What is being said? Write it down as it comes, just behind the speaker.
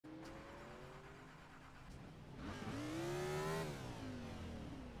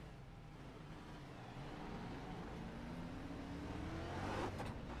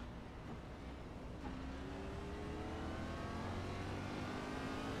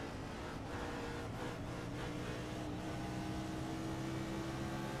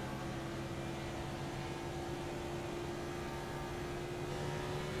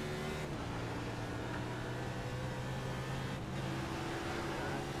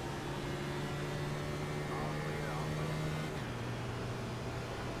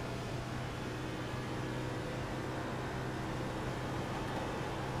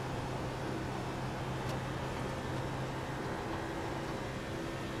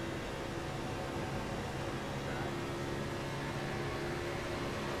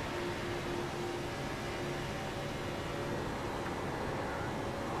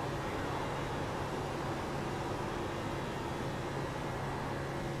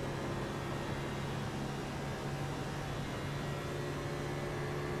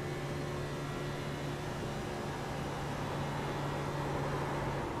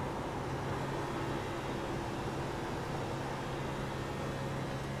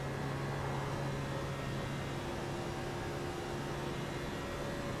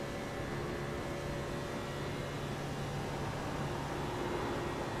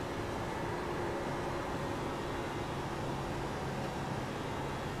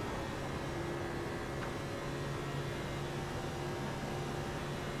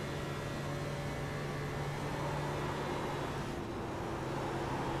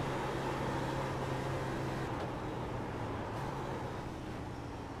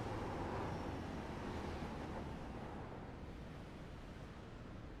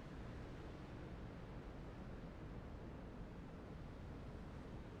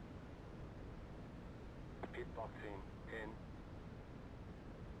Box in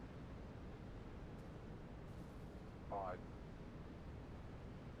 5,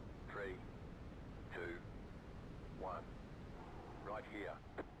 3, 2, 1. Right here.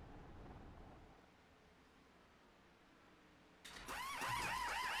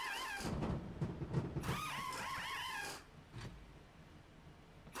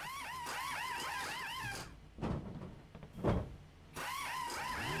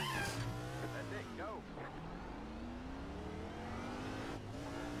 That's it, go.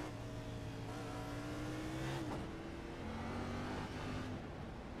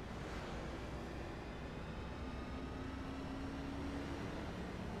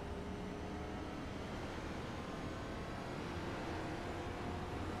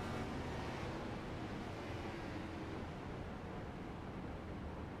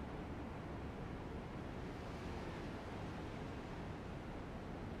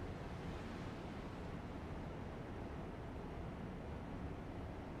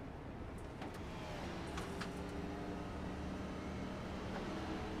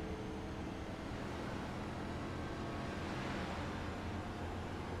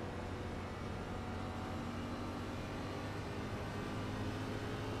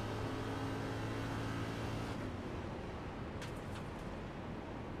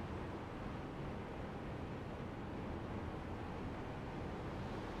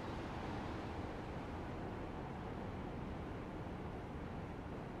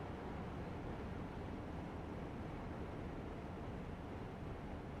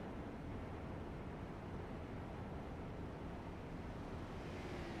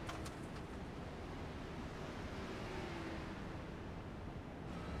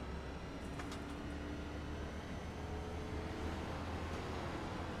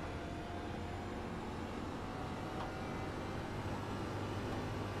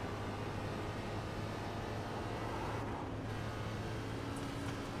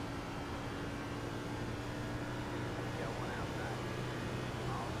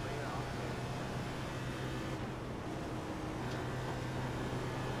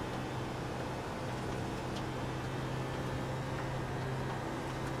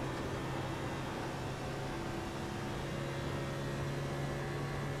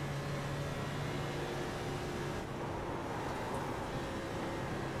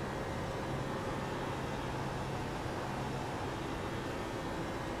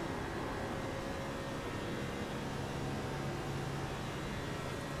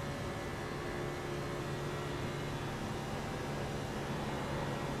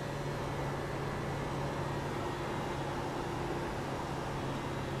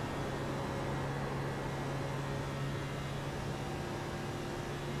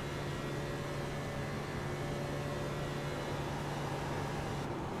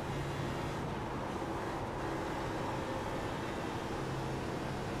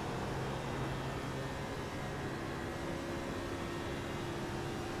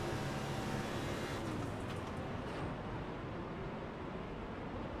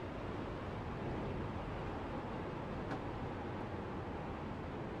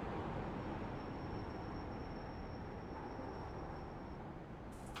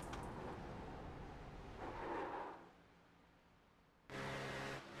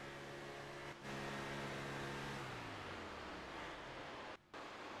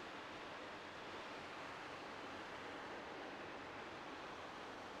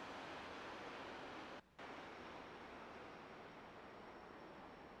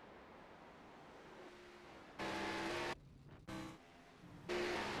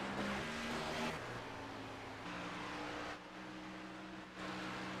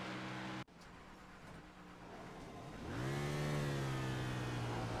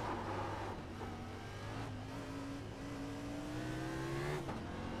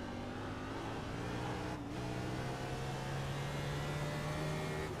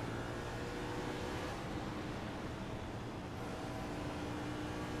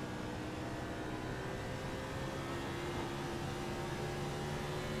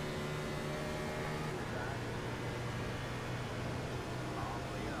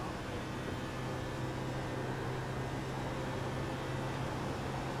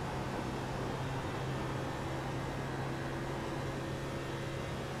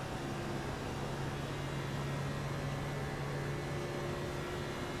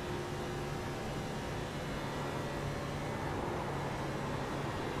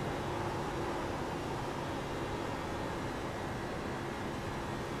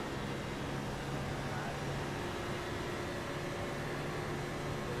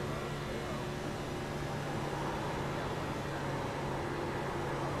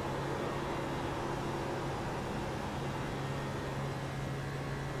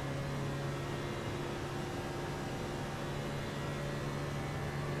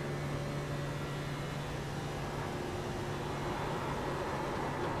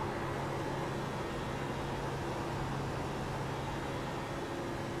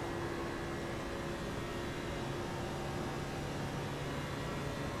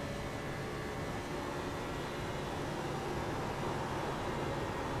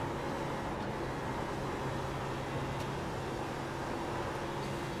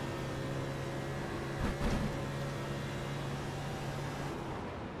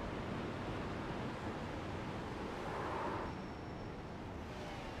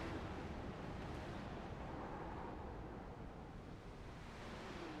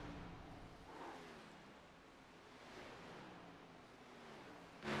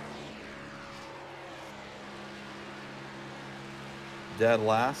 dead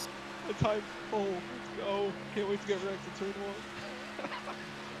last. The time. Oh, let's go. Can't wait to get wrecked in turn 1.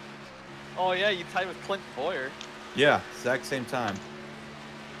 Oh yeah, you tied with Clint Boyer. Yeah, exact same time.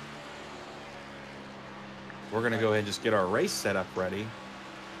 We're gonna go ahead and just get our race set up ready.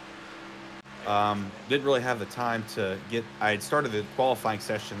 Didn't really have the time to get. I had started the qualifying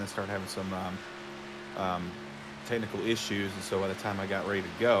session and started having some technical issues, and so by the time I got ready to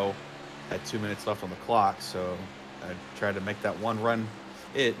go, I had 2 minutes left on the clock. So I tried to make that one run,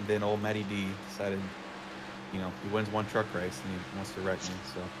 and then old Matty D decided, you know, he wins one truck race and he wants to wreck me.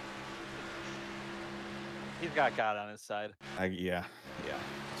 So He's got God on his side. yeah,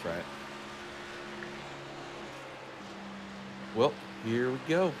 that's right. Well, here we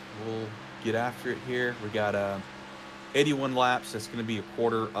go. We'll get after it here. We got 81 laps. That's going to be a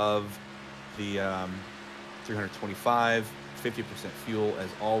quarter of the 325, 50% fuel as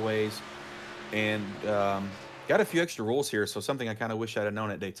always. And got a few extra rules here. So something I kind of wish I'd have known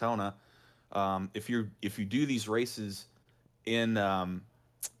at Daytona. If you do these races in an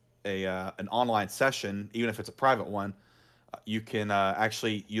online session, even if it's a private one, you can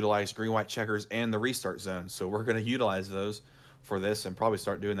actually utilize green, white checkers and the restart zone. So we're going to utilize those for this and probably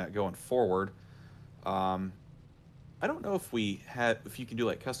start doing that going forward. I don't know if if you can do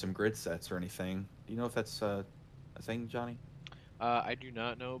like custom grid sets or anything. Do you know if that's a thing, Johnny? I do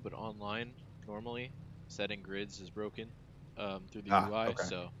not know, but online, normally, setting grids is broken through the UI, Okay.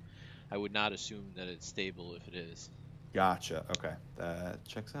 so I would not assume that it's stable if it is. Gotcha. Okay. That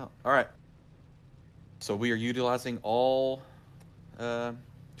checks out. All right. So we are utilizing all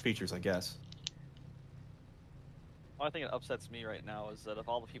features, I guess. Only thing that upsets me right now is that of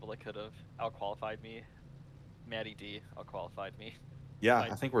all the people that could have outqualified me, Matty D outqualified me. Yeah, by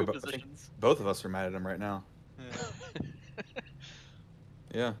I think 2 I think positions. both of us are mad at him right now.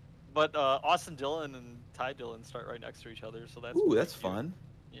 Yeah. But Austin Dillon and Ty Dillon start right next to each other, so that's Ooh, pretty that's cute. fun.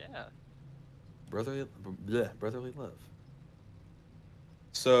 Yeah. Brotherly love.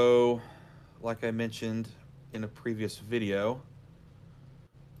 So, like I mentioned in a previous video,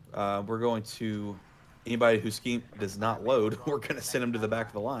 we're going to anybody whose scheme does not load, we're going to send them to the back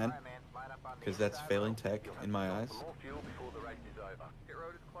of the line because that's failing tech in my eyes.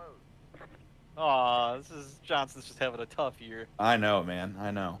 Aw, Johnson's just having a tough year. I know, man. I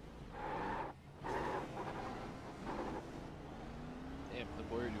know. Damn, the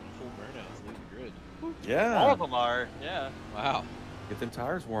boy are doing full burnouts, leaving the grid. Yeah. All of them are, yeah. Wow. Get them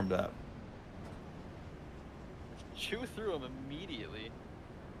tires warmed up. Chew through them immediately.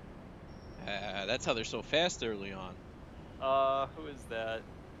 That's how they're so fast early on. Who is that?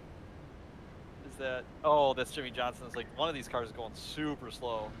 Oh, that's Jimmy Johnson. It's like one of these cars is going super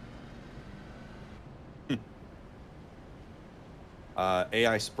slow.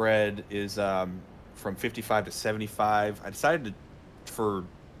 AI spread is from 55 to 75. I decided for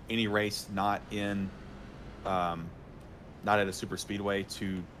any race not at a super speedway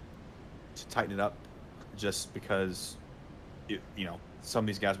to tighten it up, just because some of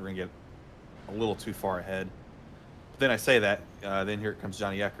these guys were gonna get a little too far ahead. But then I say that, then here comes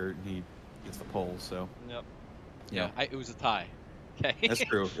Johnny Eckert and he gets the pole. So Yep. Yeah, it was a tie. Okay. That's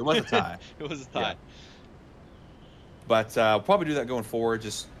true. It was a tie. It was a tie. Yeah. But we'll probably do that going forward.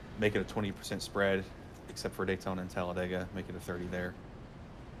 Just make it a 20% spread, except for Daytona and Talladega. Make it a 30 there.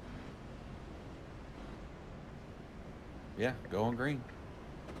 Yeah, go on green.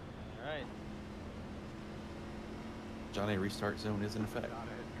 All right. Johnny, restart zone is in effect.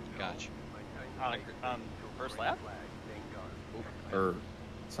 Gotcha. On first lap? Or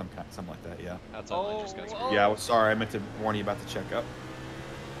something like that, yeah. That's all I just got screwed. Yeah, sorry, I meant to warn you about the checkup.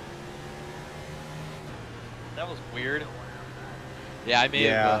 That was weird. Yeah, I may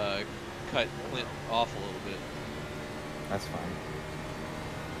have cut Clint off a little bit. That's fine.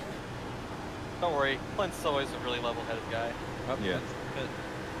 Don't worry, Clint's always a really level-headed guy. Oh, Yeah.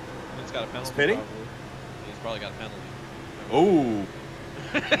 Clint's got a penalty. pitting? Probably. He's probably got a penalty. Oh.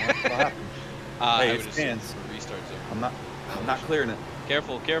 What happened? I Hey, would it's assume fans. for restart zone. I'm not clearing it.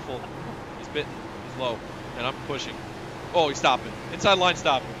 Careful, careful. He's bitten. He's low. And I'm pushing. Oh, he's stopping. Inside line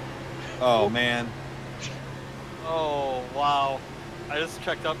stopping. Oh, man. Oh, wow. I just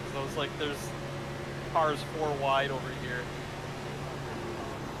checked up because I was like, there's cars 4 wide over here.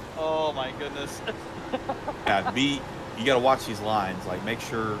 Oh my goodness. Yeah, you got to watch these lines. Like, make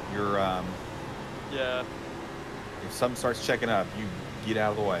sure you're, Yeah. if something starts checking up, you get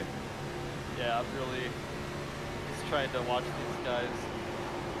out of the way. Yeah, I'm really just trying to watch these guys.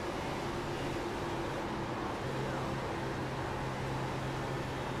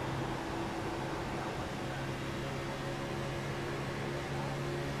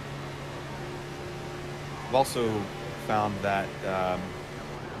 I've also found that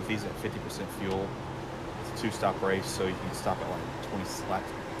with these at 50% fuel, it's a 2-stop race, so you can stop at like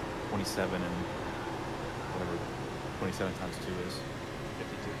 27 and whatever 27 times 2 is.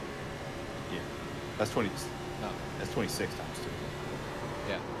 52. Yeah, that's 20. No. That's 26 times 2.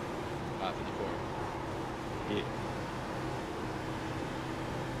 Yeah. 54. Yeah.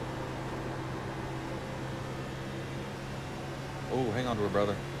 Oh, hang on to her,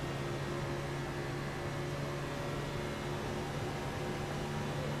 brother.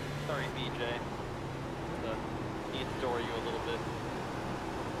 Sorry, BJ. Need to door you a little bit.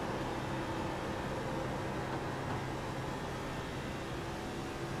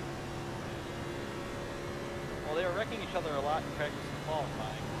 Well, they were wrecking each other a lot in practice and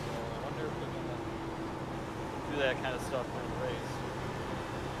qualifying, so I wonder if they're gonna do that kind of stuff during the race.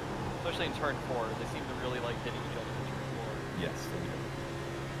 Especially in turn 4, they seem to really like hitting each other in turn 4. Yes. They do.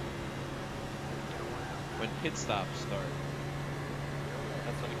 When pit stops start,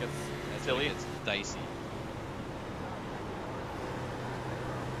 That's when it gets that's silly. when it gets dicey.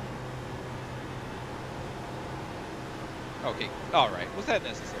 Okay, alright. Was that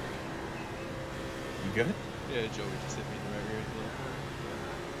necessary? You good? Yeah, Joey just hit me in the right rear.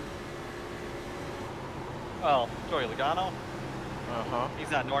 Well, Joey Logano, Uh-huh. he's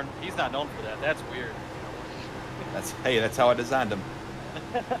not known for that. That's weird. That's how I designed them.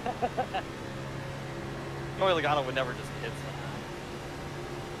 Joey Logano would never just hit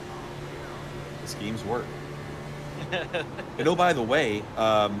The schemes work. And oh, by the way,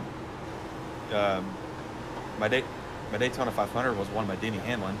 my Daytona 500 was won by Denny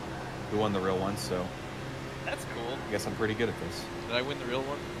Hamlin, who won the real one. So That's cool. I guess I'm pretty good at this. Did I win the real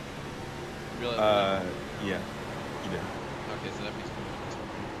one? Real Yeah, you did. Okay, so that means we win this one.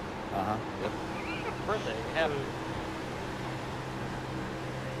 Yep. Birthday, happy.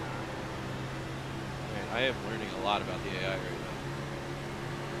 Man, I am learning a lot about the AI right now.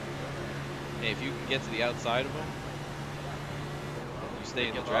 Hey, if you can get to the outside of them, you stay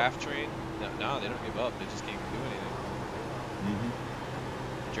in the give draft train. No, they don't give up. They just can't do anything. Mm-hmm.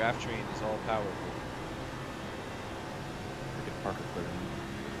 The draft train is all powerful. Look at Parker clear.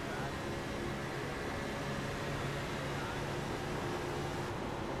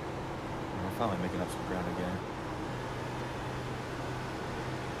 We're finally making up some ground again.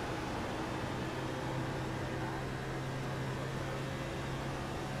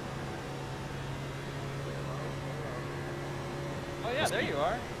 Oh yeah, there you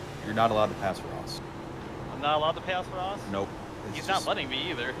are. You're not allowed to pass Ross. I'm not allowed to pass Ross. Nope. It's He's just not letting me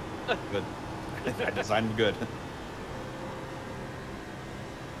either. good. I designed him good.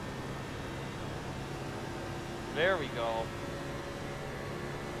 There we go.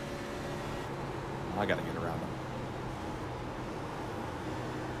 I gotta get around him.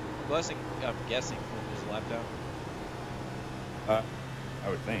 I'm guessing from his lap down. I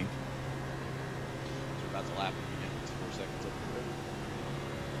would think. So we're about to lap him again. It's 4 seconds up the road.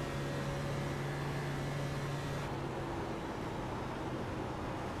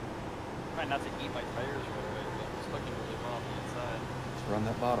 Trying not to eat my tires right away, but it's looking really well on the inside. Let's run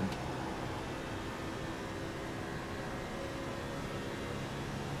that bottom.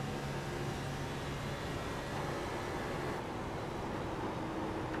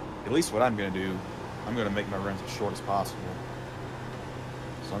 At least what I'm gonna do, I'm gonna make my runs as short as possible.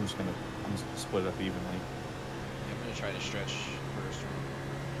 So I'm just gonna split it up evenly. Yeah, I'm going to try to stretch first.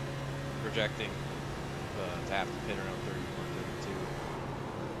 Projecting to have to pit around 31, 32.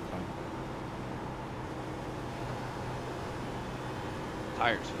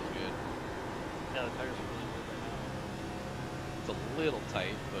 Tires feel good. Yeah, the tires are really good right now. It's a little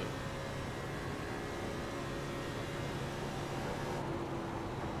tight, but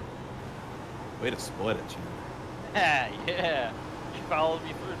Way to split it, Jim. Yeah. You followed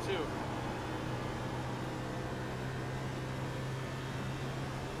me through too.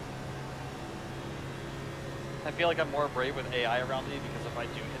 I feel like I'm more brave with AI around me because if I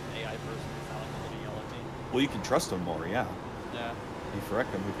do hit an AI person, it's not like they're gonna yell at me. Well, you can trust them more, yeah. Yeah. You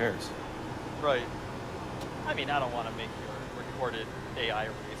correct them, who cares? Right. I mean, I don't want to make your recorded AI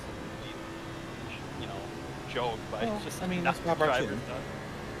race a complete, joke, but Well, just I mean, not that's what I brought you drivers done.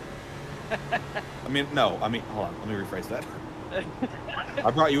 I mean, no, hold on, let me rephrase that.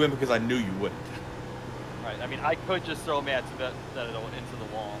 I brought you in because I knew you wouldn't. Right. I mean, I could just throw Matt to into the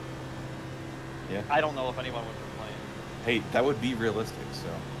wall. Yeah. I don't know if anyone would complain. Hey, that would be realistic, so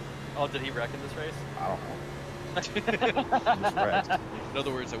Oh, did he wreck in this race? I don't know. Just wrecked. in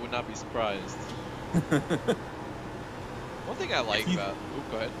other words, I would not be surprised. One thing I like about...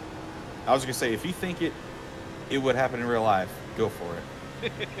 Oop, go ahead. I was gonna say, if you think it would happen in real life, go for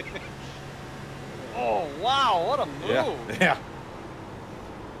it. Oh wow, what a move! Yeah, yeah.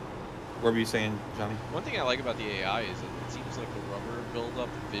 What were you saying, Johnny? One thing I like about the AI is that it seems like the rubber buildup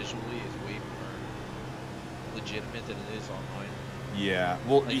visually is way more legitimate than it is online. Yeah.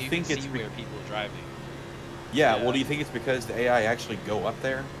 Well, Like do you think can it's see where people are driving? yeah, Yeah. well, do you think it's because the AI actually go up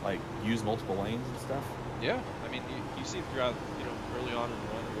there, like use multiple lanes and stuff? Yeah, I mean, you see throughout, you know, early on in the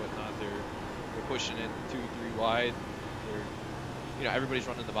run or whatnot, they're pushing it 2, 3 wide. They're, you know, everybody's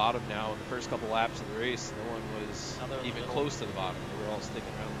running the bottom now. In the first couple laps of the race, no one was Now they're in the even middle. close to the bottom. They were all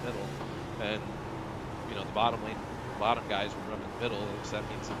sticking around the middle, and you know, the bottom guys were running the middle. So that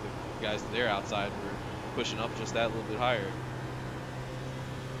means that the guys to their outside were pushing up just that little bit higher.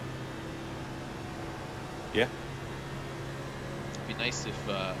 Yeah. It'd be nice if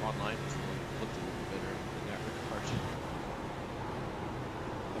online was the one that looked a little better in that regard.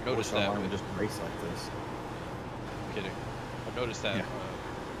 I've noticed that we with just race like this. kidding. I've noticed that Yeah.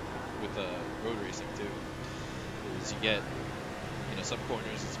 with road racing too. Is you get, you know, some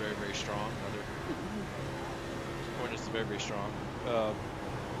corners it's very very strong, other corners it's very very strong. You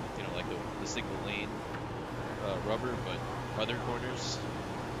know, like the single lane rubber, but other corners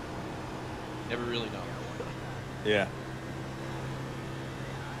never really know. Yeah.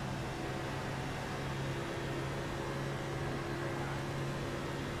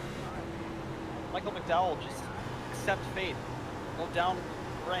 Michael McDowell, just accept fate. Go down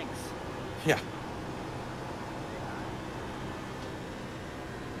ranks. Yeah.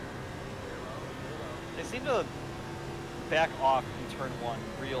 They seem to back off in turn 1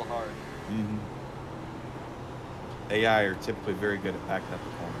 real hard. Mm-hmm. AI are typically very good at backing up the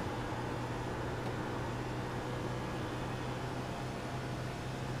corner.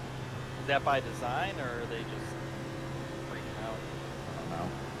 Is that by design, or are they just freaking out? I don't know.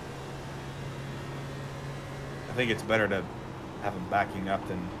 I think it's better to have them backing up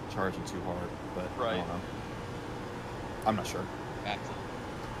than charging too hard, but I Right. don't know. I'm not sure. Back up.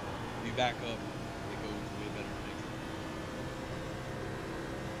 If you back up, it goes way better than exit.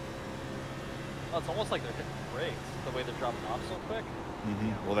 Oh, it's almost like they're hitting the brakes, the way they're dropping off so quick.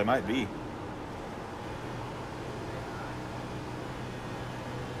 Mm-hmm. Well, they might be.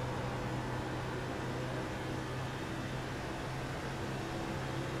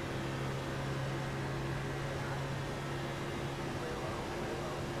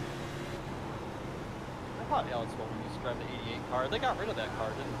 I thought Alex Bowman used to drive the 88 car. They got rid of that car,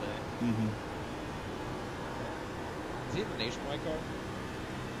 didn't they? Mm-hmm. Is he in the nationwide car?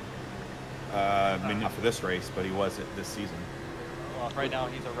 I mean, not for this race, but he was it this season. Well, right now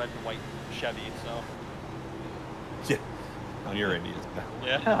he's a red and white Chevy, so. Yeah. On your end, he is.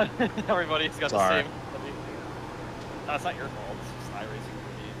 Yeah, everybody's got Sorry. the same. No, it's not your fault. It's just iRacing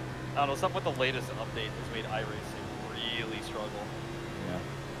for me. I don't know. Something with the latest update has made iRacing really struggle.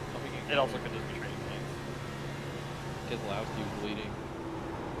 Yeah. It also could just be training things. Keselowski was leading,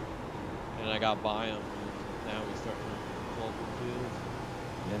 and I got by him, and now he's starting to fall from the field.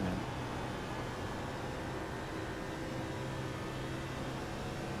 Yeah, man.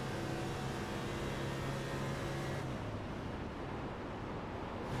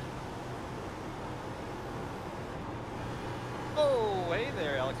 Oh, hey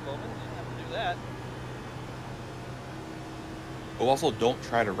there, Alex Bowman. You didn't have to do that. Well, also, don't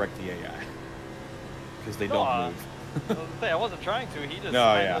try to wreck the AI. Because they No, don't move. I was gonna say, I wasn't trying to. He just.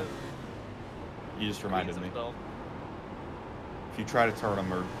 No, kinda yeah. You just reminded squeezed me. himself. If you try to turn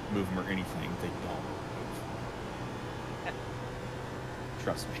them or move them or anything, they don't move.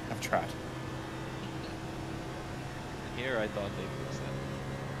 Trust me, I've tried. Here, I thought they fixed that.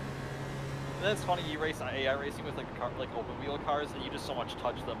 And then it's funny, you race AI racing with like a car, like open wheel cars, and you just so much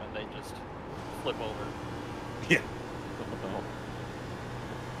touch them and they just flip over. Yeah.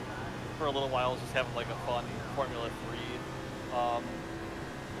 For a little while, I was just having like a fun Formula 3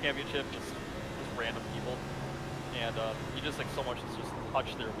 championship, just random people, and you just like so much as just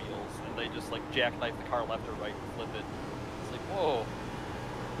touch their wheels, and they just like jackknife the car left or right and flip it. It's like, whoa,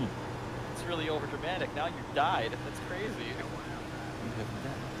 it's really over dramatic. Now you died. That's crazy.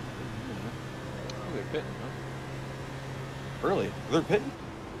 Oh, they're pitting, huh? Really? They're pitting?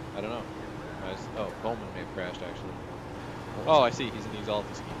 I don't know. Oh, Bowman may have crashed, actually. Oh, I see. He's in the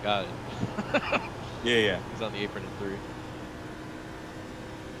Exalted scheme. Got it. Yeah, yeah. He's on the apron in 3.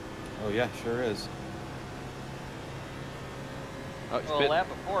 Oh, yeah, sure is. Oh, he's Well, a pitting. lap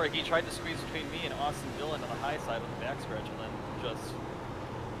before, he tried to squeeze between me and Austin Dillon on the high side on the backstretch, and then just,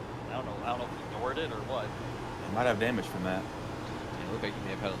 I don't know if he ignored it or what. They might have damage from that. Yeah, it looked like he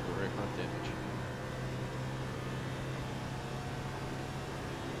may have had a little rear front damage.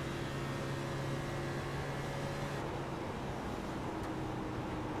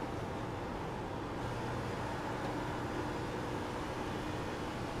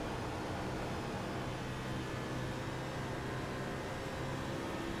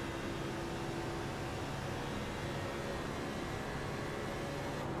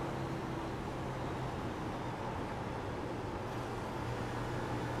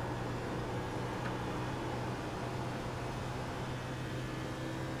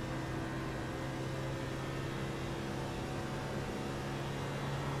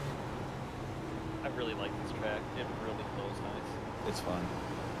 really like this track. It really flows nice. It's fun.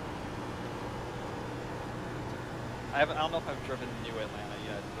 I don't know if I've driven New Atlanta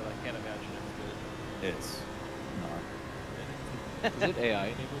yet, but I can't imagine it's good. It's not. Is it AI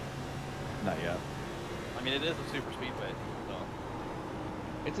enabled? Not yet. I mean, it is a super speedway, so.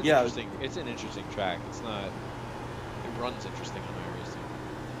 It's an Yeah. interesting. It's an interesting track. It's not. It runs interesting on iRacing.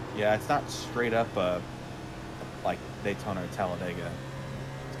 Yeah, it's not straight up like Daytona or Talladega.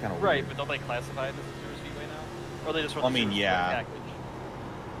 It's kind of Right, weird. but don't they classify it as a super speedway now? Or they just run I the mean, super speedway yeah. package?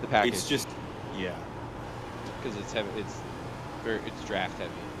 The package. It's just, yeah. because it's heavy. It's draft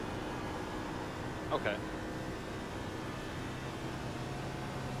heavy. Okay.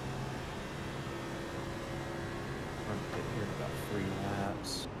 We're gonna get here in about 3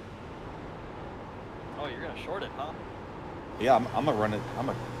 laps. Oh, you're gonna short it, huh? Yeah, I'm gonna run it. I'm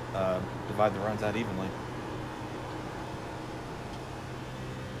gonna divide the runs out evenly.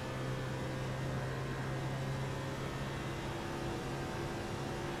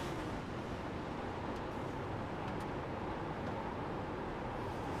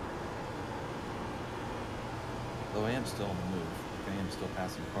 Though I am still on the move. I am still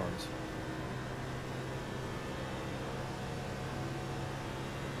passing cars.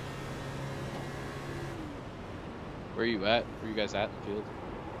 Where are you at? Where are you guys at in the field?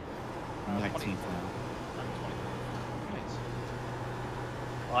 19th now. I'm 20. Nice.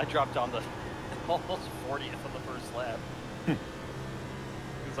 Well, I dropped down to almost 40th on the first lap.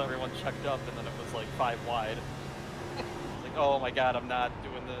 Because everyone checked up and then it was like 5 wide. I was like, oh my god, I'm not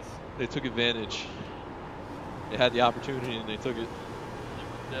doing this. They took advantage. They had the opportunity and they took it.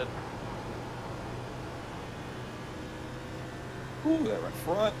 They did. Ooh, that right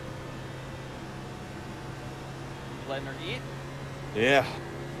front. Letting her eat? Yeah.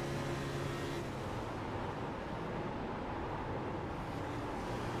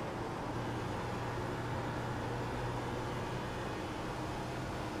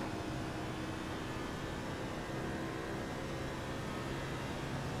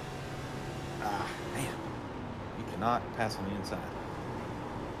 Ah, man. You cannot pass on the inside.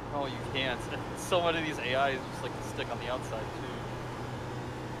 Oh, you can't. So many of these AIs just like to stick on the outside too.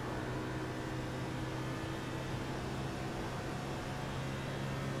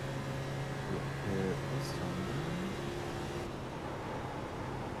 Hit this time.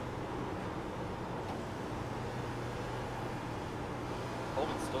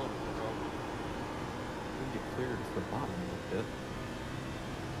 Holding still in the road. We get cleared to the bottom a little bit.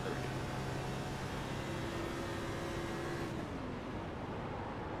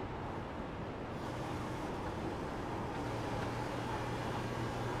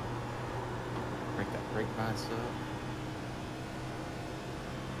 Break that brake bias up.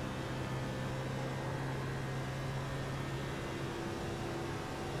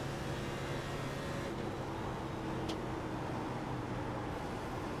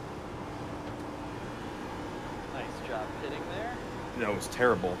 Nice job hitting there. That was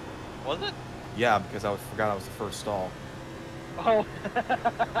terrible. Was it? Yeah, because forgot I was the first stall. Oh.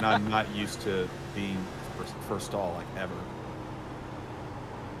 And I'm not used to being first stall like ever.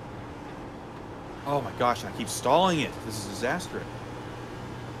 Oh my gosh, I keep stalling it. This is disastrous.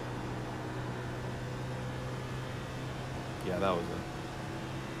 Yeah, that was it.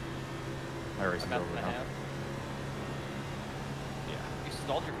 My racing's About over and a now. half. Yeah. You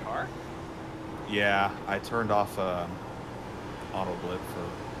stalled your car? Yeah, I turned off auto blip for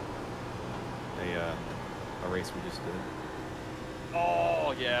a race we just did.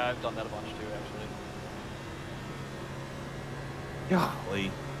 Oh, yeah, I've done that a bunch too, actually.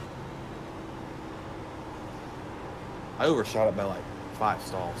 Golly. I overshot it by like 5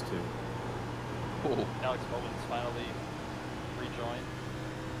 stalls too. Oh, Alex Bowman's finally rejoined.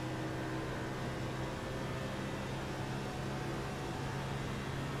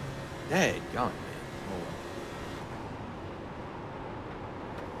 Dang, gone, man. Oh, well.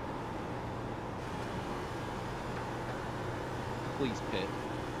 please pit.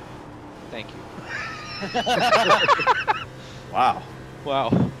 Thank you. Wow. Wow.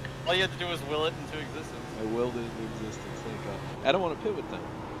 All you had to do was will it into existence. I willed it into existence. Thank God. I don't want to pit with them.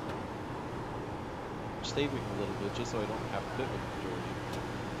 Stay with me a little bit just so I don't have to pit with the majority.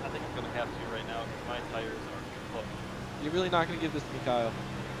 I think I'm going to have to right now because my tires are cooked. You're really not going to give this to me, Kyle?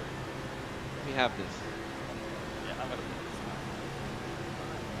 Let me have this. Yeah, I'm going to put this on.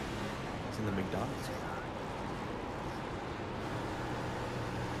 It's in the McDonald's.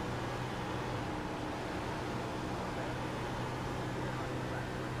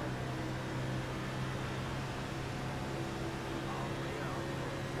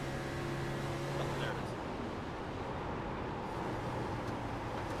 Oh, there it is.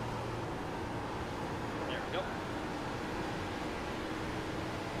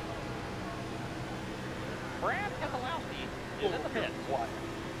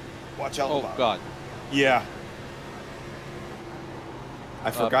 Watch out. Oh God. Yeah.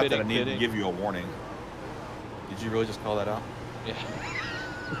 I forgot that I Pitting, needed to pitting. give you a warning. Did you really just call that out? Yeah.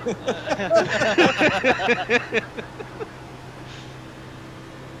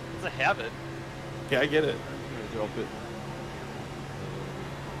 It's a habit. Yeah, I get it. I'm gonna drop it.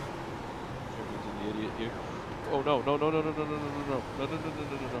 Everyone's an idiot here. Oh no, no, no, no, no, no, no, no, no, no, no, no, no,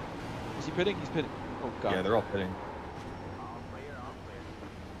 no, no, no. Is he pitting? He's pitting. Oh God. Yeah, they're all pitting.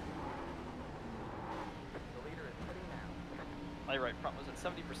 My right front was at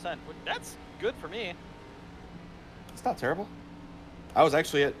 70%. That's good for me. It's not terrible. I was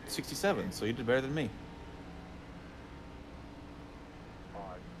actually at 67, so you did better than me. 5,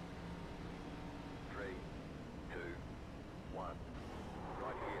 3, 2, 1.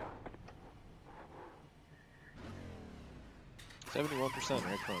 Right here. 71%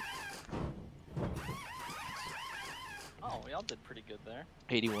 right front. Oh, we all did pretty good there.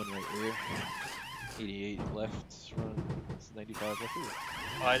 81 right rear. 88 left front. 95 left rear.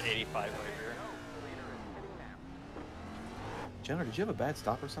 Oh, I had 85 right here. Jenner, did you have a bad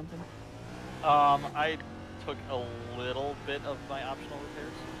stop or something? I took a little bit of my optional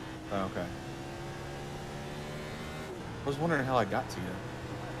repairs. Oh, okay. I was wondering how I got to you.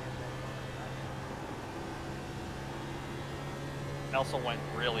 I also went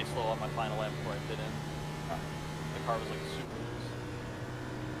really slow on my final lap before I fit in. The car was like super loose.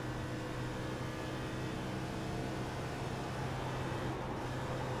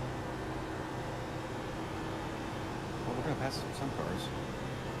 Well, we're gonna pass some cars.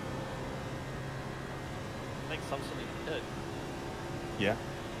 I think some still need to pit. Yeah.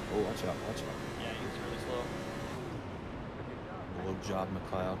 Oh, watch out, watch out. Yeah, he was really slow. Low job,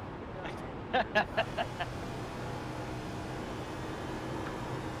 McLeod.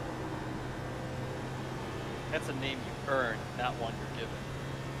 That's a name you earn, not one you're given.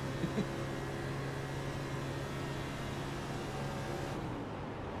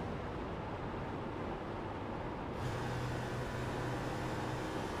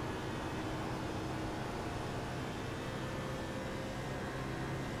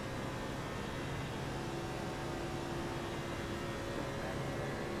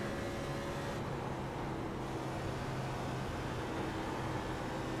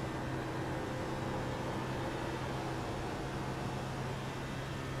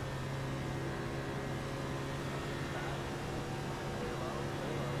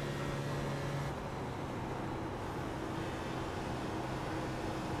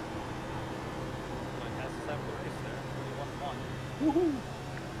 Woohoo!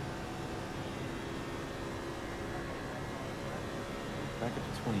 Back up to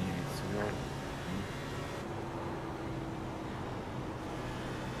 28, so we're all...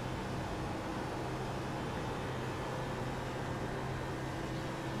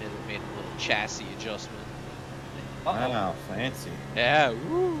 Made a little chassis adjustment. Wow, fancy. Yeah,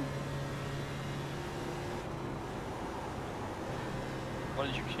 woo! What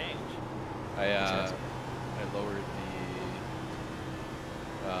did you change? I lowered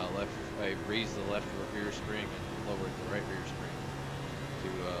the left. I raised the left rear spring and lowered the right rear spring to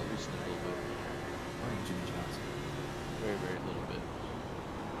loosen it a little bit. Why Jimmy Johnson? Very, very little bit.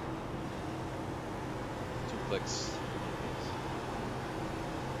 2 clicks.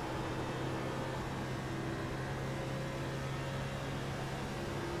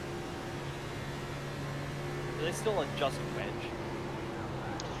 Do they still adjust wedge?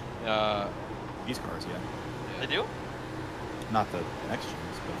 These cars, yeah. They do? Not the next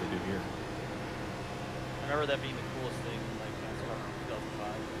gens, but they do here. I remember that being the coolest thing in like NASCAR in 2005.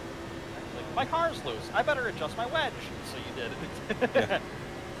 Like, my car's loose. I better adjust my wedge. So you did it. Yeah.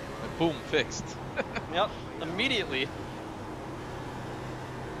 And boom, fixed. Yep, immediately.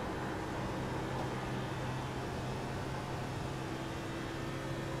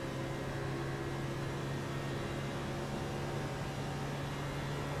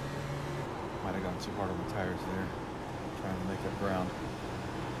 Might have gone too hard on the tires there, trying to make up ground.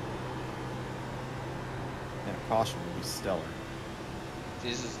 And a caution would be stellar.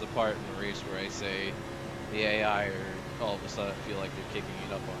 This is the part in the race where I say the AI are all of a sudden feel like they're kicking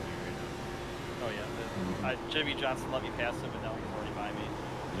it up on me right now. Oh yeah, Jimmy Johnson let me pass him, and now he's already by me.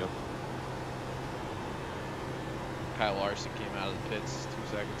 Yep. Kyle Larson came out of the pits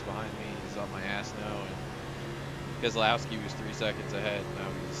 2 seconds behind me. He's on my ass now, and Keselowski was 3 seconds ahead. Now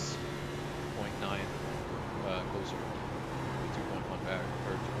he's 0.9 closer, 2.1 back,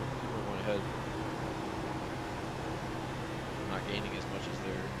 or 2.1 ahead. I'm not gaining as much as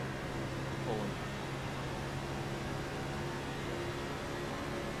they're pulling.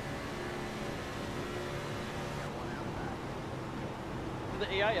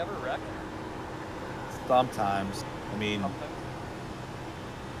 the AI ever wreck? Sometimes. I mean, Sometimes.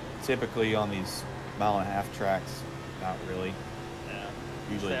 typically on these mile-and-a-half tracks, not really. Yeah.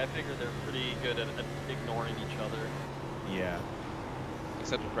 Usually, I figure they're pretty good at ignoring each other. yeah.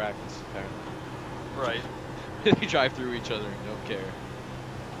 Except in practice, apparently. Right. They drive through each other and don't care.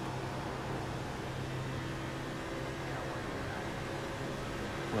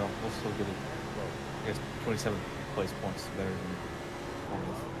 Well, we'll still get it. Well, I guess 27th place points is better than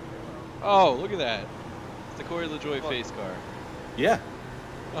 20th. Oh, look at that. It's the Corey LaJoie face car. Yeah,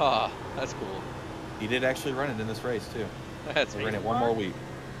 Ah, that's cool. he did actually run it in this race too. That's He ran it amazing. one more week.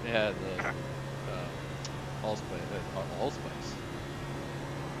 Yeah, the Allspice. Allspice.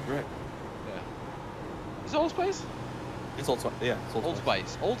 Right. Yeah. Is it Allspice? It's Old Spice. Yeah, it's Old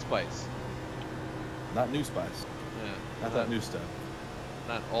Spice. Old Spice. Not New Spice. Yeah. Not that new stuff.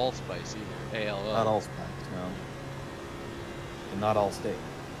 Not Allspice either. ALL. Not All Spice, no. And not All State.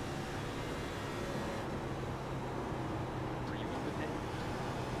 Were you with him?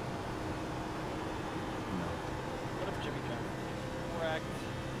 No. What if Jimmy Johnson wrecked?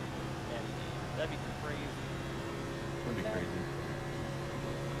 And that'd be crazy. That'd be crazy.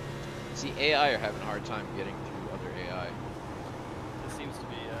 See, AI are having a hard time getting through other AI. It seems to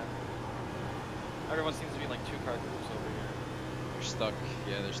be, everyone seems to be in like two-car groups over here. They're stuck.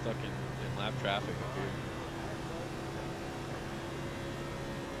 Yeah, they're stuck in lap traffic up here.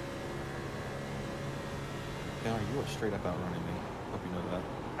 Connor, you are straight up outrunning me. Hope you know that.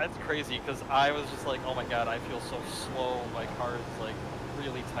 That's crazy, because I was just like, oh my god, I feel so slow. My car is like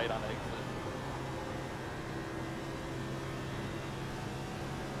really tight on exit.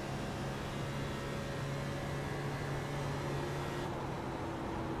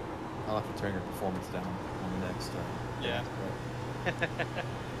 I'll have to turn your performance down on the next. Yeah.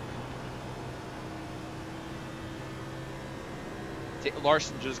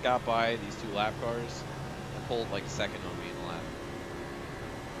 Larson just got by these two lap cars and pulled like second on me in the lap.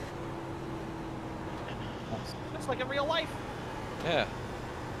 Just like in real life. Yeah.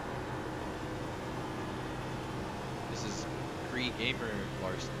 This is pre-gamer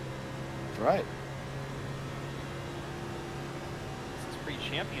Larson. That's right. This is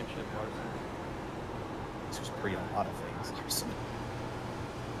pre-championship, Larson. This was pre a lot of things.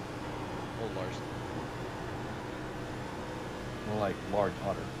 Old Larson. More like large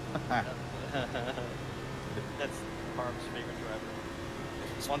otter. That's Harm's favorite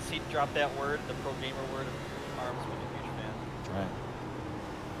driver. Once he dropped that word, the pro gamer word, Harm's been a huge fan. That's right.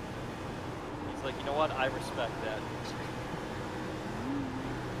 He's like, you know what? I respect that.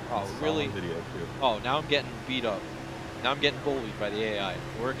 Oh, Saw really? one video too. Oh, now I'm getting beat up. Now I'm getting bullied by the AI.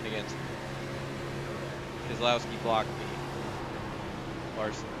 Working against me. Kozlowski blocked me.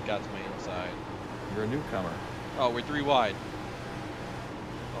 Larson got to my inside. You're a newcomer. Oh, we're 3 wide.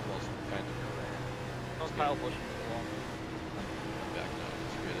 Almost, kind of. How's Kyle Busch along? I'm back now.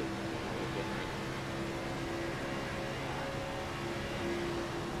 Let's get it. Get rid.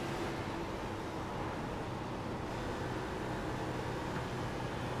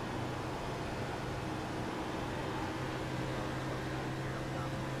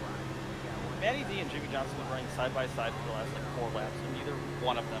 Matty D and Jimmy Johnson have been running side by side for the last like 4 laps, and neither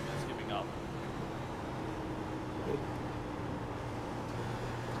one of them is giving up.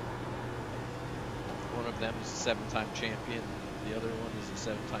 One of them is a 7-time champion. The other one is a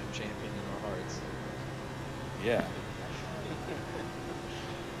 7-time champion in our hearts. Yeah.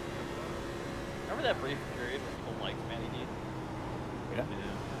 Remember that brief period when people liked Matty D? Yeah.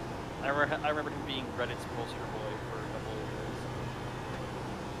 I remember him being Reddit's poster boy for a couple of years.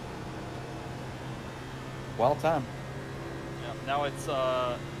 Wild time. Yeah. Now it's who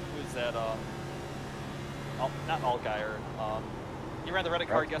is that? Not Allgaier. He ran the Reddit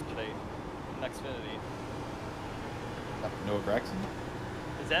card yesterday in Xfinity. Noah Gregson.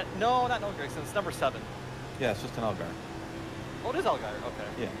 Is that no? Not Noah Gregson. It's number 7. Yeah, it's just an Algar. Oh, it is Allgaier. Okay.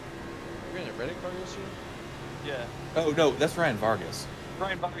 Yeah. You ran a Reddit car yesterday? Yeah. Oh no, that's Ryan Vargas.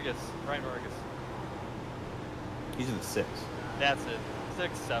 Ryan Vargas. Ryan Vargas. He's in the 6. That's it.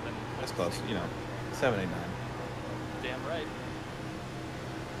 6, 7. That's close. You know, 7, 8, 9. Damn right.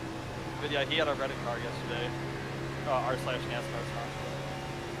 But yeah, he had a Reddit car yesterday. R/NASCAR sponsor.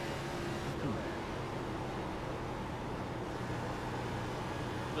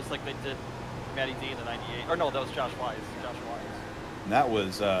 Just like they did Matty D in the 98. Or no, that was Josh Wise. Josh Wise. And that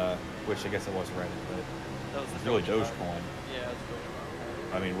was, which I guess it wasn't Reddit, but That was it's the really Dogecoin. Dogecoin. Yeah, it's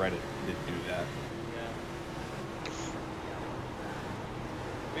Dogecoin. I mean, Reddit didn't do that. Yeah.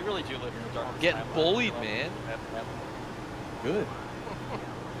 We really do live in the dark. Getting bullied, man. Good.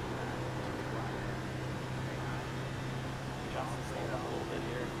 Johnson's slowing up a little bit.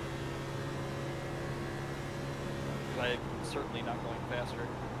 I'm certainly not going faster.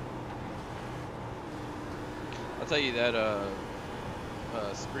 I'll tell you that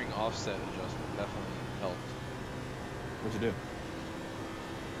spring offset adjustment definitely helped. What'd you do?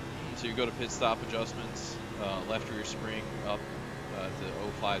 So you go to pit stop adjustments, left rear spring up to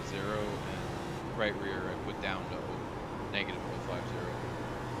 050, and right rear I put down to negative 050.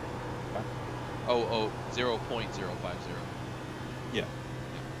 Okay. Oh, 0.050. Yeah.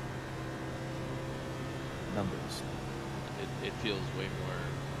 Numbers. It feels way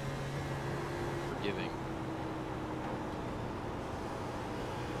more forgiving.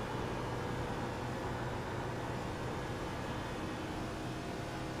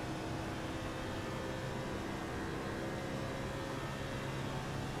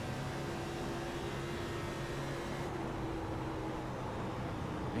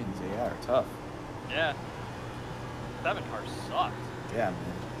 Man, these AI are tough. Yeah. 7 cars sucked. Yeah,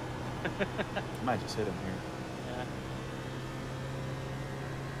 man. I might just hit him here. Yeah.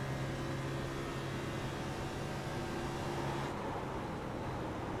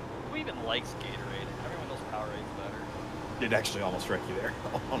 Who even likes Gatorade? Everyone knows Powerade's better. It actually almost wrecked you there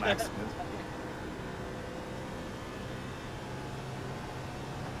on accident.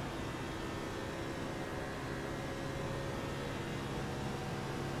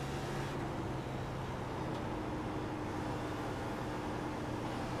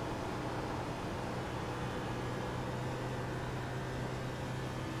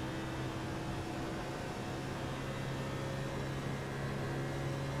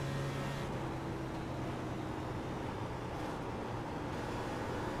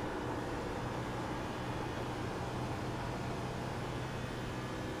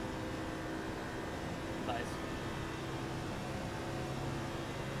 Nice.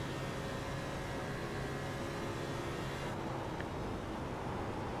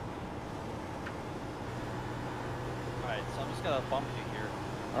 Alright, so I'm just gonna bump you here.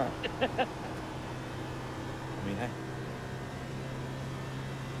 Alright. I mean, hey.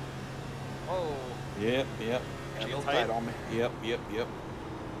 Oh, Yep. Got a Feel little tight? tight on me. Yep.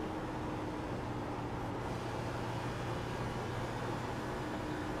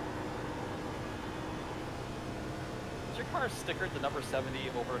 is your car stickered the number 70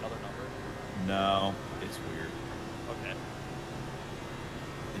 over another number? No, it's weird. Okay.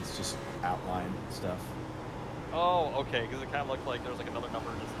 It's just outline stuff. Oh, okay, because it kind of looked like there was like another number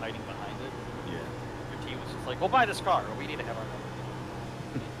just hiding behind it. Yeah. Your team was just like, we'll buy this car, we need to have our number.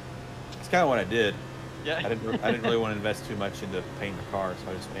 It's kind of what I did. Yeah. I didn't really want to invest too much into painting the car,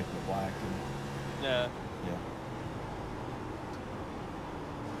 so I just painted it black. And, Yeah. yeah.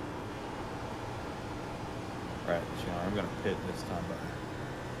 Right, Sean, I'm gonna pit this time by.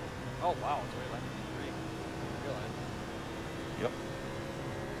 Oh, wow, it's right left in 3. I didn't realize. Yep.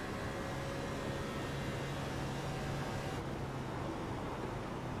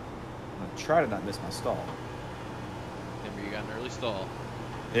 I'm gonna try to not miss my stall. Remember, you got an early stall.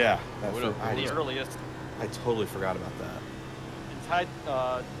 Yeah, that's Would've- I, The earliest. I totally forgot about that. And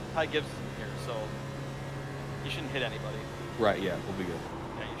Ty Gibbs is in here, so you shouldn't hit anybody. Right, yeah, we'll be good.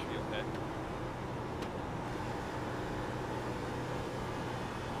 Yeah, you should be okay.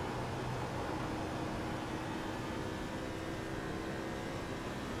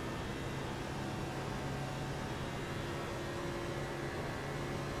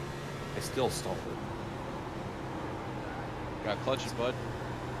 I still stalled it. Got clutches, bud.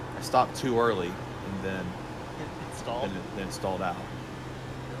 I stopped too early and then Installed. then stalled out.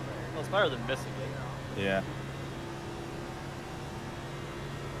 Well, it's better than missing it. Yeah.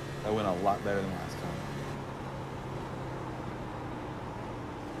 That went a lot better than last time.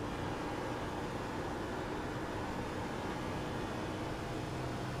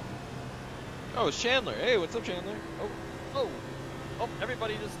 Oh, it's Chandler. Hey, what's up, Chandler? Oh,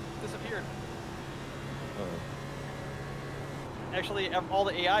 everybody just disappeared. Uh-oh. Actually, all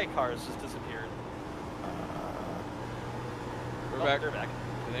the AI cars just disappeared. We're Oh, back. They're back.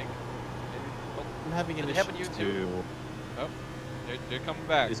 I think. I'm having Did an it happen issue to you too? too. Oh, they're coming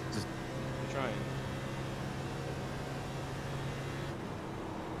back. It's just, They're trying.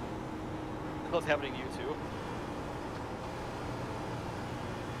 What's happening to you too?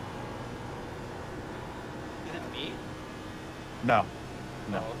 Is it me? no.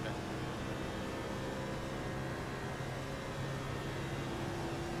 No. Oh, okay.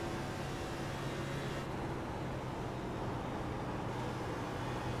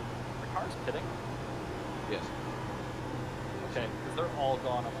 The car's pitting? Yes. Okay, because they're all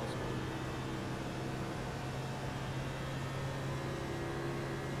gone on my screen.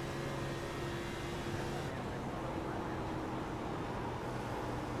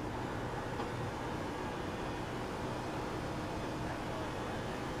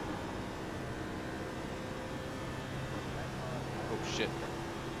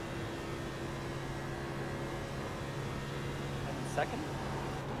 second?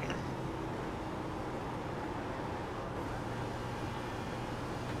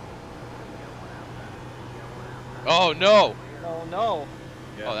 Oh no! Oh no!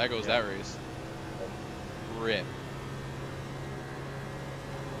 Oh, there goes that race. Rip.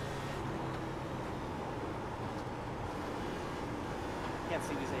 Can't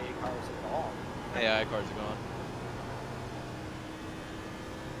see these AA cars at all. AI cards are gone.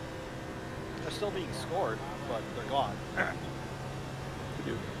 They're still being scored, but they're gone.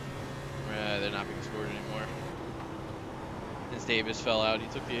 They're not being scored anymore. As Davis fell out, he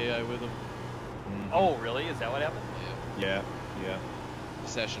took the AI with him. Mhm. Oh, really? Is that what happened? Yeah, yeah. The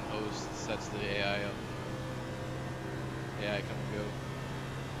session host sets the AI up. AI come and go.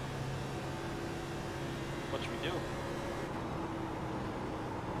 What should we do?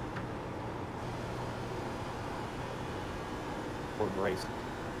 For race.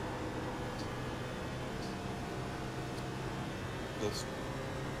 This.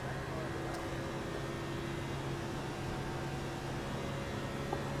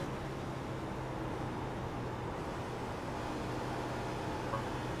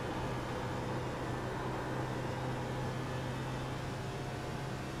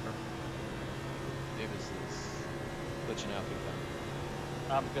 Davis is glitching out big time.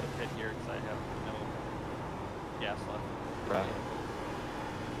 I'm gonna pit here because I have no gas left. Right.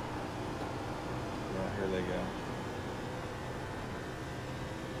 Yeah, here they go.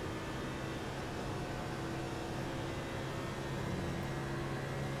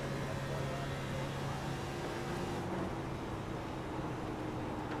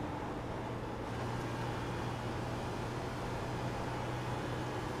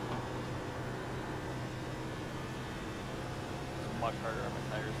 It's much harder on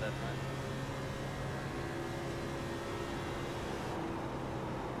my tires that time.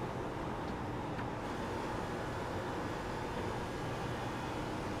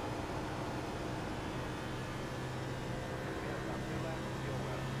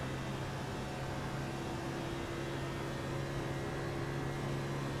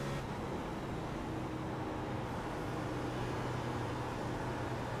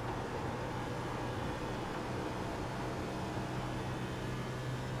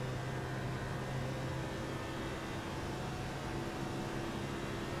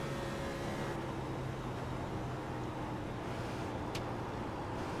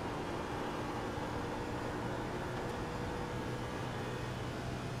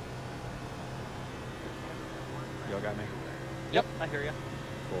 Y'all got me? Yep, I hear you.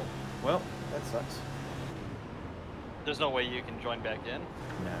 Cool. Well, that sucks. There's no way you can join back in.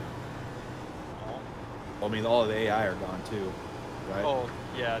 No. Oh. Well, I mean, all of the AI are gone too, right? Oh,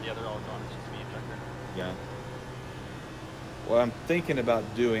 yeah, the other all gone. It's just me and Tucker. Yeah. What I'm thinking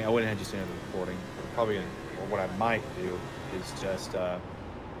about doing, I wouldn't have just ended the recording. Probably, or what I might do is just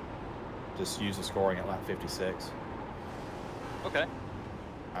use the scoring at lap 56. Okay.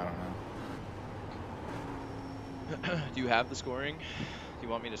 I don't know. Do you have the scoring? Do you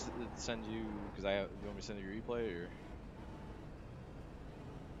want me to send you? Because you want me to send you a replay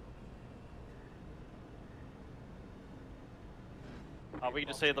or? We can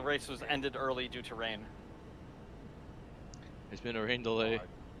just say the race was ended early due to rain. There's been a rain delay.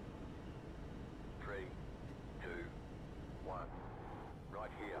 3, 2, 1.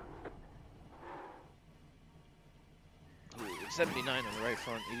 Right here. Ooh, 79 on the right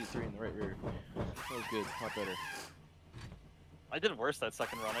front, 83 in the right rear. That was good, a lot better. I did worse that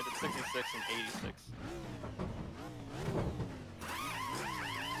second run. I did 66 and 86.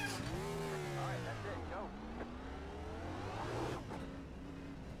 Alright, that's it. Go.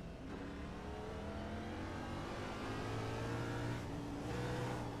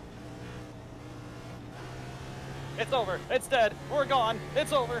 It's over. It's dead. We're gone.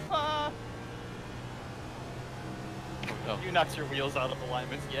 It's over. Ah! Oh, You knocked your wheels out of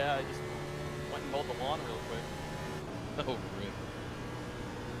alignments. Yeah, I just went and mowed the lawn real quick. oh rip.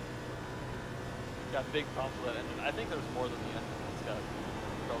 Got big problems with that engine. I think there's more than the engine that's got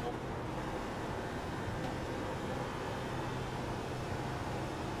trouble.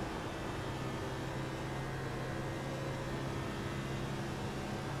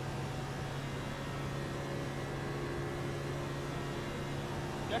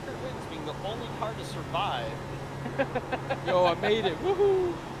 Deckard wins, being the only car to survive. Yo, I made it,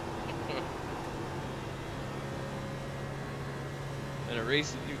 woohoo! And a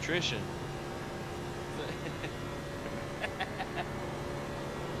race of nutrition.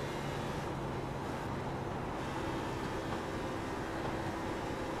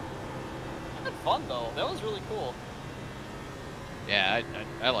 That was fun though. That was really cool. Yeah,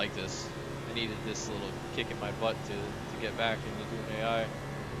 I like this. I needed this little kick in my butt to get back into doing AI.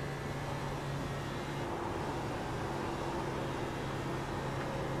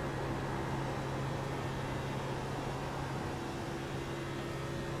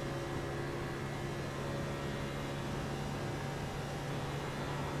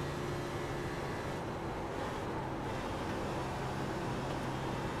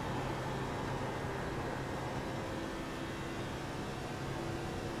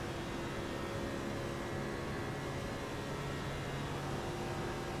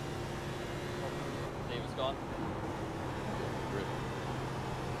 Dave's gone. Rip.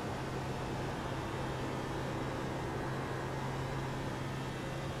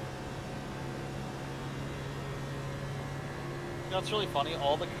 You know, it's really funny.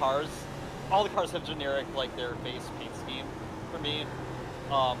 All the cars have generic like their base paint scheme for me.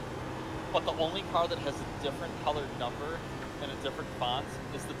 But the only car that has a different colored number and a different font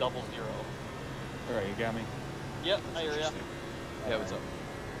is the 00. All right, you got me. Yep, I hear ya. Interesting. Yeah, what's up?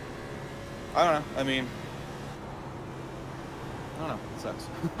 I don't know. I mean, I don't know. It sucks.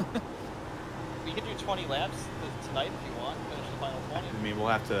 We can do 20 laps tonight if you want. Finish the final 20. I mean, we'll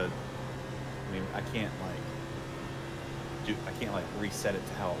have to. I mean, I can't like reset it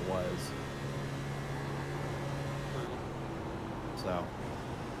to how it was. So.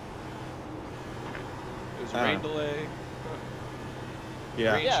 It was I a rain don't know. delay.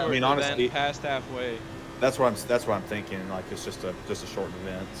 Yeah. Rain Yeah. short I mean, event, honestly, past halfway. that's what I'm thinking. Like, it's just a short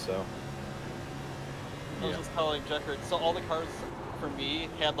event. So. I was just telling Jeckert, so all the cars for me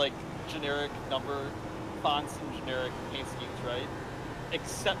had like generic number fonts and generic paint schemes, right?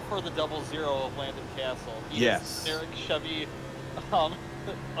 Except for the 00 of Landon Castle. He has Yes. generic Chevy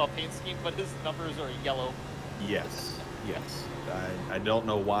paint scheme, but his numbers are yellow. Yes. Yes. I don't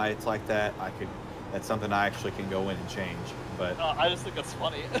know why it's like that. That's something I actually can go in and change. But I just think that's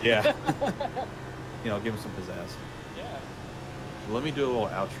funny. yeah. Give him some pizzazz. Yeah. Let me do a little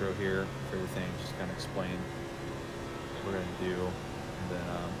outro here for everything, just kind of explain what we're going to do. And then,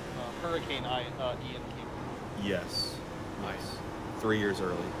 Hurricane Ian came. yes. Nice. 3 years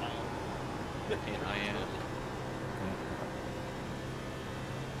early. And I am.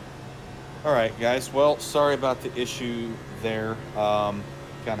 All right, guys. Well, sorry about the issue there. Kind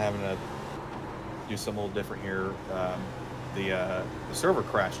of having to do something a little different here. The server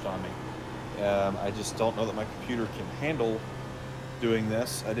crashed on me. I just don't know that my computer can handle doing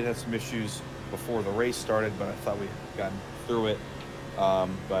this. I did have some issues before the race started, but I thought we had gotten through it.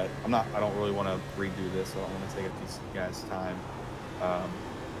 But I don't really want to redo this. I don't want to take up these guys' time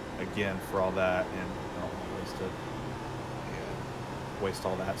again for all that, and I don't want to waste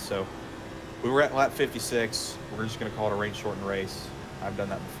all that. So we were at lap 56. We're just going to call it a rain shortened race. I've done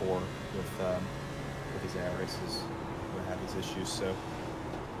that before with these AI races when I have these issues. So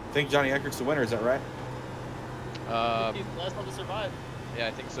I think Johnny Eckert's the winner. Is that right? He's the last one to survive. Yeah,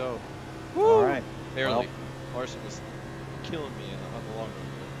 I think so. All right. Barely. Well, Larson was killing me on the long run.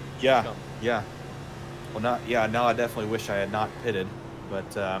 yeah, Come. yeah. Well, now I definitely wish I had not pitted, but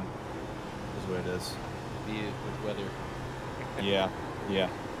it is what it is. Be it with weather. Yeah.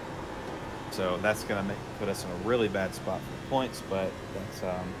 So that's gonna put us in a really bad spot for points, but that's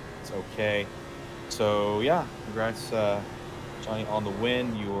it's okay. So yeah, congrats, Johnny, on the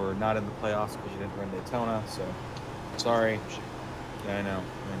win. You were not in the playoffs because you didn't run Daytona. So sorry. Yeah, I know.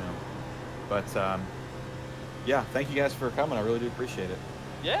 But yeah, thank you guys for coming. I really do appreciate it.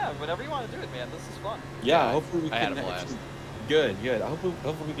 Yeah, whenever you want to do it, man. This is fun. Yeah, hopefully we I had can a blast. actually. Good. Hopefully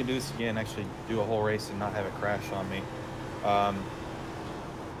we can do this again. Actually, do a whole race and not have it crash on me.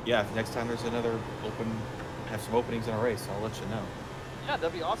 Yeah, if next time there's another have some openings in a race, I'll let you know. Yeah,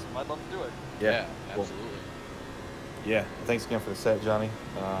 that'd be awesome. I'd love to do it. Yeah, cool. absolutely. Yeah. Thanks again for the set, Johnny.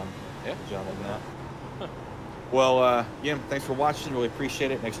 Yeah. Good job on that. Well, yeah, thanks for watching. Really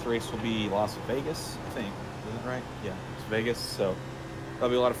appreciate it. Next race will be Las Vegas, I think. Isn't that right? Yeah, it's Vegas. So that'll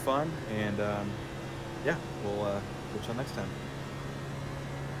be a lot of fun. And yeah, we'll catch you next time.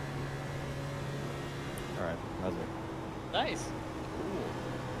 All right. How's it? Nice. Cool.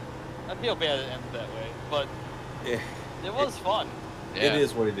 I feel bad it ended that way, but Yeah. it was fun. Yeah. It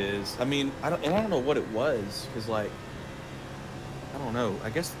is what it is. I mean, I don't know what it was, because like, I don't know. I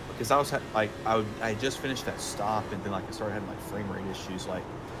guess because I just finished that stop, and then like I started having like frame rate issues, like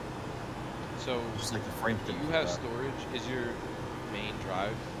So, just like the frame. do you have storage? Is your main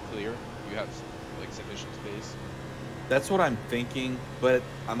drive clear? You have like sufficient space? That's what I'm thinking, but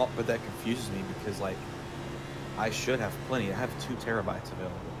but that confuses me because like I should have plenty. I have 2 terabytes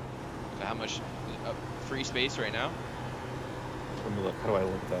available. So how much free space right now? Let me look. How do I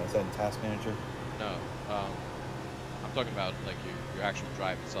look at that? Is that in Task Manager? No. I'm I'm talking about like your actual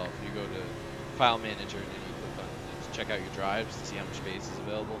drive itself. You go to File Manager and then you click on to check out your drives to see how much space is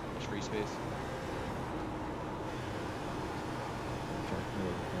available, how much free space.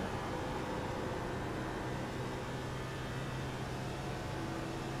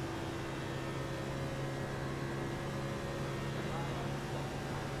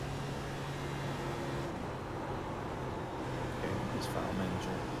 File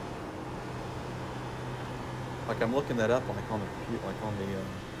manager. Like I'm looking that up like on the computer, like on the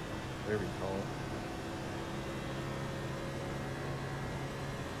whatever you call it.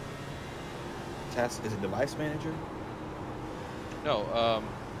 Task is it device manager? No,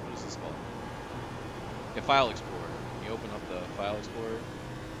 what is this called? Yeah, File Explorer. You open up the File Explorer.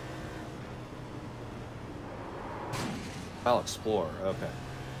 File Explorer. Okay.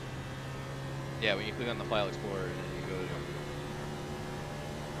 Yeah, when you click on the File Explorer and then you go to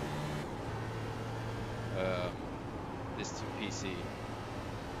this to PC.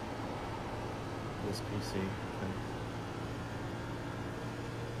 This PC. Okay.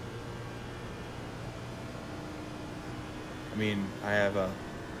 I mean, I have a,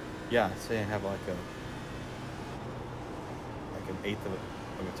 yeah, say I have like an eighth of a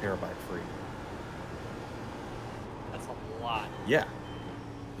terabyte free. That's a lot. Yeah,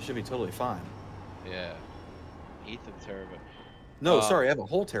 it should be totally fine. Yeah, eighth of a terabyte. No, sorry, I have a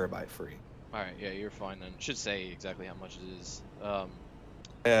whole terabyte free. All right, yeah, you're fine then. Should say exactly how much it is. I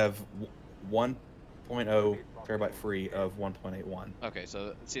have 1.0 terabyte free of 1.81. Okay,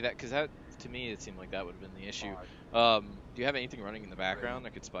 so see that, because that to me it seemed like that would have been the issue. Do you have anything running in the background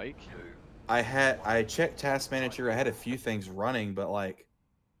that could spike? I checked Task Manager. I had a few things running, but like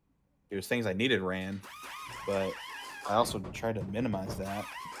it was things I needed ran. But I also tried to minimize that.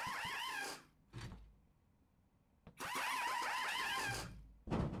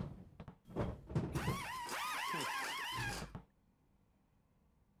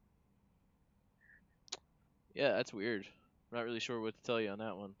 Yeah, that's weird. I'm not really sure what to tell you on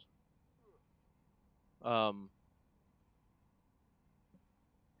that one.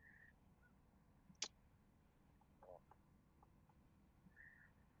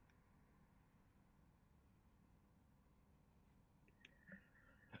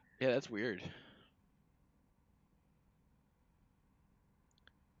 Yeah, that's weird.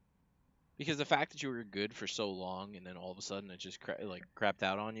 Because the fact that you were good for so long and then all of a sudden it just crapped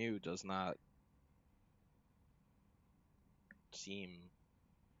out on you does not seem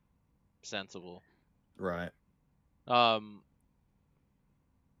sensible. Right. Are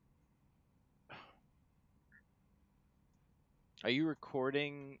you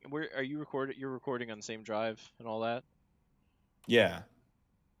recording? Where are you recording? You're recording on the same drive and all that? Yeah.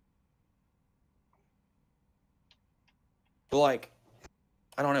 But like,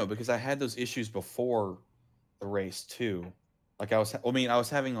 I don't know, because I had those issues before the race too. Like I was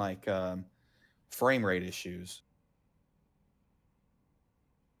having like frame rate issues.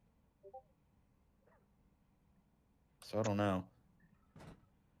 So I don't know.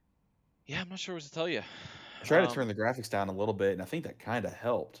 Yeah, I'm not sure what to tell you. I tried to turn the graphics down a little bit, and I think that kind of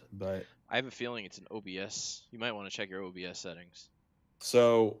helped, but I have a feeling it's an OBS. You might want to check your OBS settings.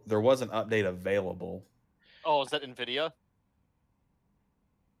 so there was an update available. Oh, is that NVIDIA?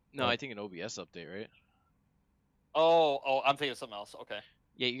 No, I think an OBS update, right? Oh, I'm thinking of something else. Okay.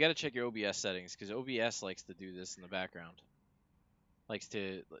 Yeah, you got to check your OBS settings because OBS likes to do this in the background.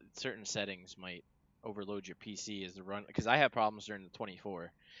 Certain settings might overload your PC as the run, because I have problems during the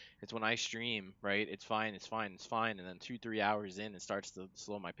 24. It's when I stream, right? It's fine, and then 2-3 hours in, it starts to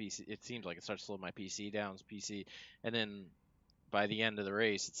slow my PC. It seems like it starts to slow my PC down, and then by the end of the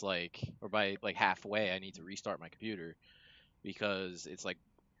race, it's like, or by like halfway, I need to restart my computer because it's like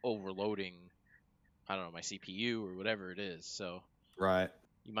overloading. I don't know, my CPU or whatever it is. So Right.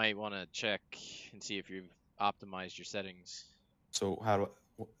 you might want to check and see if you've optimized your settings. So how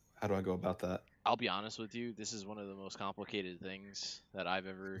do I go about that? I'll be honest with you, this is one of the most complicated things that I've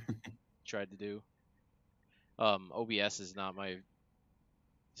ever tried to do. OBS is not my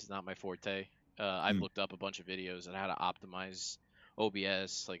forte. I've looked up a bunch of videos on how to optimize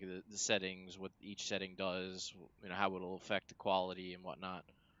OBS, like the settings, what each setting does, how it'll affect the quality and whatnot.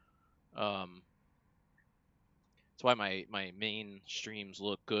 That's why my main streams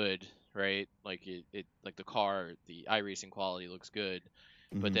look good, right? Like like the iRacing quality looks good,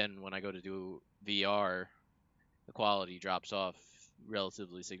 but then when I go to do VR, the quality drops off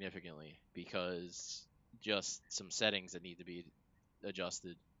relatively significantly because just some settings that need to be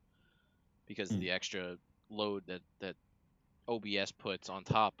adjusted because of the extra load that OBS puts on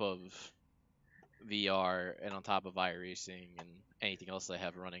top of VR and on top of iRacing and anything else I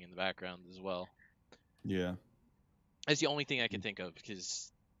have running in the background as well. Yeah. That's the only thing I can think of,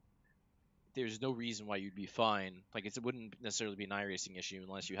 because there's no reason why you'd be fine. Like, it wouldn't necessarily be an iRacing issue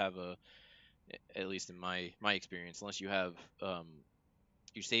unless you have at least in my experience, unless you have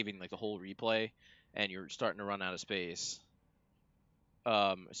you're saving like the whole replay and you're starting to run out of space.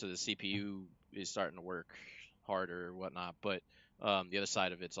 So the CPU is starting to work harder or whatnot. But the other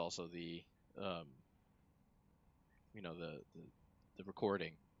side of it's also the you know, the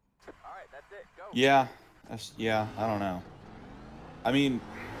recording. All right, that's it. Go. Yeah, I don't know. I mean,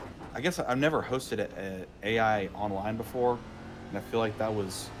 I guess I've never hosted a AI online before, and I feel like that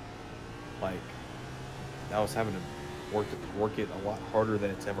was having to work it a lot harder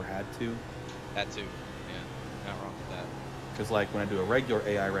than it's ever had to. That too. Yeah, not wrong with that. Because like when I do a regular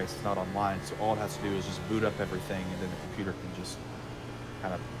AI race, it's not online, so all it has to do is just boot up everything, and then the computer can just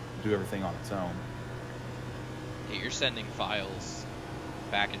kind of do everything on its own. Yeah, you're sending files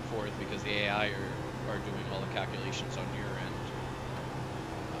back and forth because the AI are doing all the calculations on your end.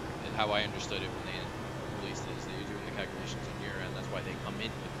 And how I understood it when they released it is they're doing the calculations on your end. That's why they come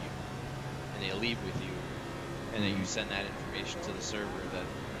in with you and they leave with you, and then you send that information to the server that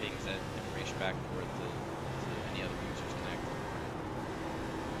pings that information back and forth to any other users connected.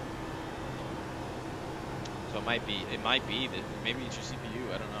 So it might be that maybe it's your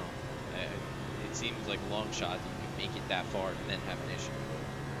CPU. I don't know. It seems like a long shot that you can make it that far and then have an issue.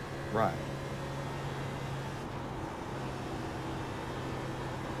 Right.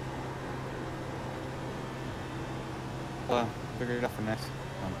 Figure it out for next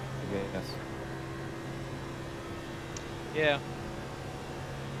one, I guess. Yeah.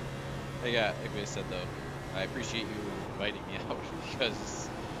 Like I said though, I appreciate you inviting me out because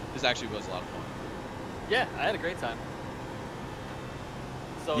this actually was a lot of fun. Yeah, I had a great time.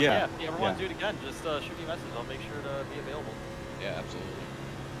 So Yeah, if you ever want to do it again, just shoot me a message. I'll make sure to be available. Yeah, absolutely.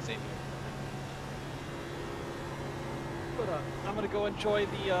 Same here. But I'm gonna go enjoy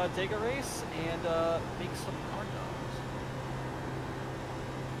the Dega race and make some corn dogs.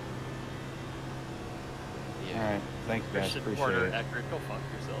 Yeah. All right, thank you guys. Christian Appreciate Horner it. Eckert, go fuck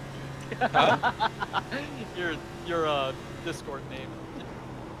yourself. your Discord name.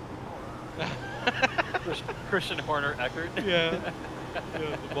 Christian Horner Eckert. Yeah.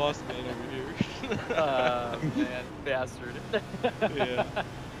 Yeah, the boss man over here. Man, bastard. Yeah.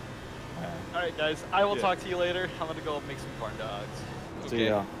 Alright guys, I will talk to you later. I'm gonna go make some corn dogs. Okay. See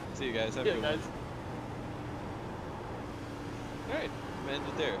ya. See you guys. Have a Yeah, good guys. one. Alright, I'm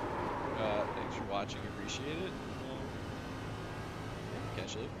ended there. Thanks for watching. Appreciate it.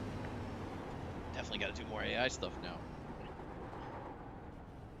 Catch you later. Definitely got to do more AI stuff now.